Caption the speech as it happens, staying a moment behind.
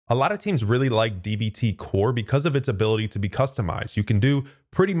A lot of teams really like dbt core because of its ability to be customized. You can do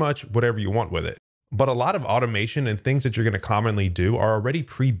pretty much whatever you want with it. But a lot of automation and things that you're going to commonly do are already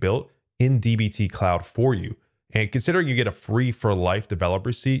pre-built in dbt cloud for you. And considering you get a free for life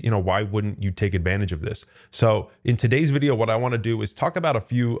developer seat, why wouldn't you take advantage of this? So in today's video, what I want to do is talk about a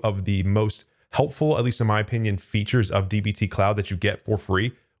few of the most helpful, at least in my opinion, features of dbt cloud that you get for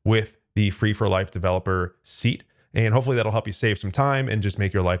free with the free for life developer seat. And hopefully that'll help you save some time and just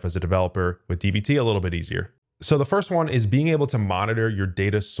make your life as a developer with dbt a little bit easier. So the first one is being able to monitor your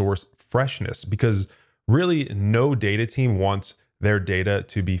data source freshness, because really no data team wants their data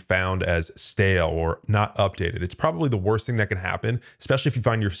to be found as stale or not updated. It's probably the worst thing that can happen, especially if you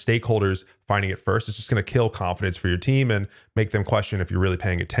find your stakeholders finding it first. It's just going to kill confidence for your team and make them question if you're really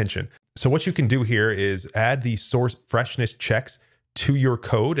paying attention. So what you can do here is add the source freshness checks to your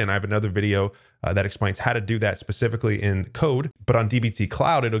code. And I have another video that explains how to do that specifically in code. But on dbt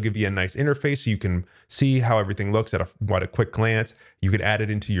cloud, it'll give you a nice interface so you can see how everything looks at a quick glance. You can add it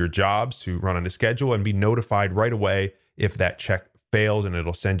into your jobs to run on a schedule and be notified right away if that check fails, and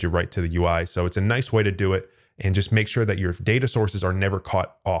it'll send you right to the UI. So it's a nice way to do it, and just make sure that your data sources are never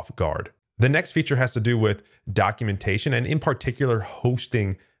caught off guard. The next feature has to do with documentation, and in particular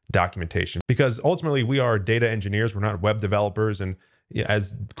hosting documentation, because ultimately we are data engineers, we're not web developers. And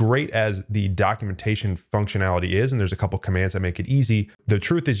as great as the documentation functionality is, and there's a couple commands that make it easy, the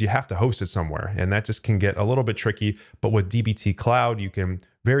truth is you have to host it somewhere, and that just can get a little bit tricky. But with dbt cloud, you can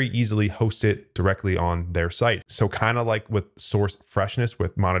very easily host it directly on their site. So kind of like with source freshness,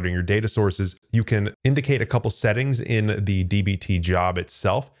 with monitoring your data sources, you can indicate a couple settings in the dbt job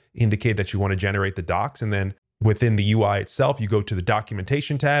itself, indicate that you want to generate the docs, and then within the UI itself, you go to the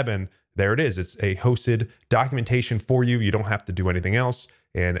documentation tab, and there it is. It's a hosted documentation for you. You don't have to do anything else.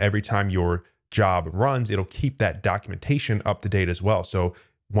 And every time your job runs, it'll keep that documentation up to date as well. So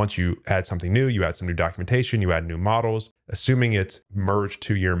once you add something new, you add some new documentation, you add new models, assuming it's merged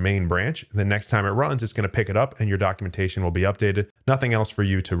to your main branch, the next time it runs, it's going to pick it up and your documentation will be updated. Nothing else for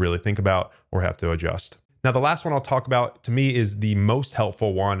you to really think about or have to adjust. Now, the last one I'll talk about to me is the most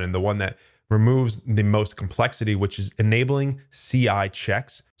helpful one, and the one that removes the most complexity, which is enabling CI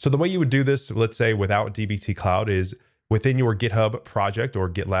checks. So the way you would do this, let's say without dbt cloud, is within your GitHub project or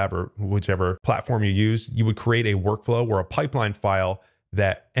GitLab or whichever platform you use, you would create a workflow or a pipeline file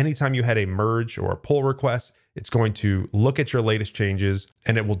that anytime you had a merge or a pull request, it's going to look at your latest changes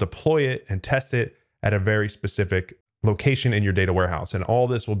and it will deploy it and test it at a very specific location in your data warehouse. And all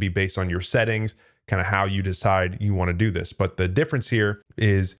this will be based on your settings, kind of how you decide you want to do this. But the difference here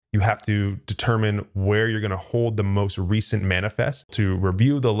is you have to determine where you're going to hold the most recent manifest to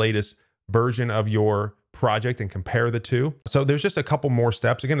review the latest version of your project and compare the two. So there's just a couple more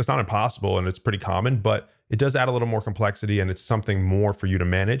steps. Again, it's not impossible and it's pretty common, but it does add a little more complexity, and it's something more for you to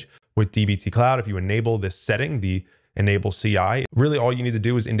manage with dbt cloud. If you enable this setting, the enable CI, really all you need to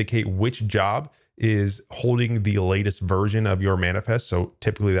do is indicate which job is holding the latest version of your manifest. So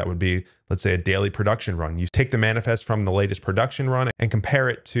typically that would be, let's say, a daily production run. You take the manifest from the latest production run and compare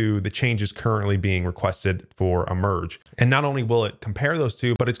it to the changes currently being requested for a merge. And not only will it compare those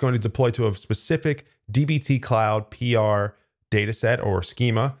two, but it's going to deploy to a specific dbt cloud PR data set or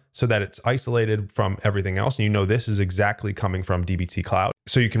schema so that it's isolated from everything else. And this is exactly coming from dbt cloud.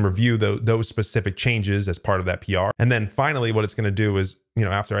 So you can review those specific changes as part of that PR. And then finally, what it's going to do is,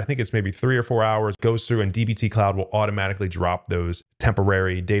 after I think it's maybe 3 or 4 hours, goes through and dbt cloud will automatically drop those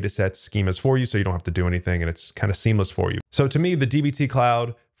temporary data sets, schemas for you. So you don't have to do anything, and it's kind of seamless for you. So to me, the dbt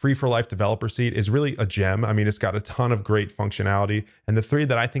cloud free for life developer seat is really a gem. I mean, it's got a ton of great functionality. And the three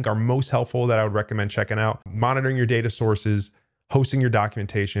that I think are most helpful that I would recommend checking out: monitoring your data sources, hosting your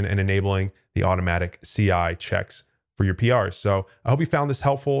documentation, and enabling the automatic CI checks for your PRs. So I hope you found this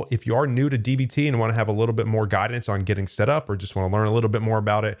helpful. If you are new to dbt and want to have a little bit more guidance on getting set up, or just want to learn a little bit more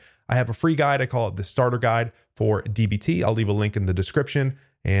about it, I have a free guide. I call it the starter guide for dbt. I'll leave a link in the description.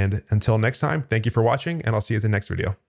 And until next time, thank you for watching, and I'll see you at the next video.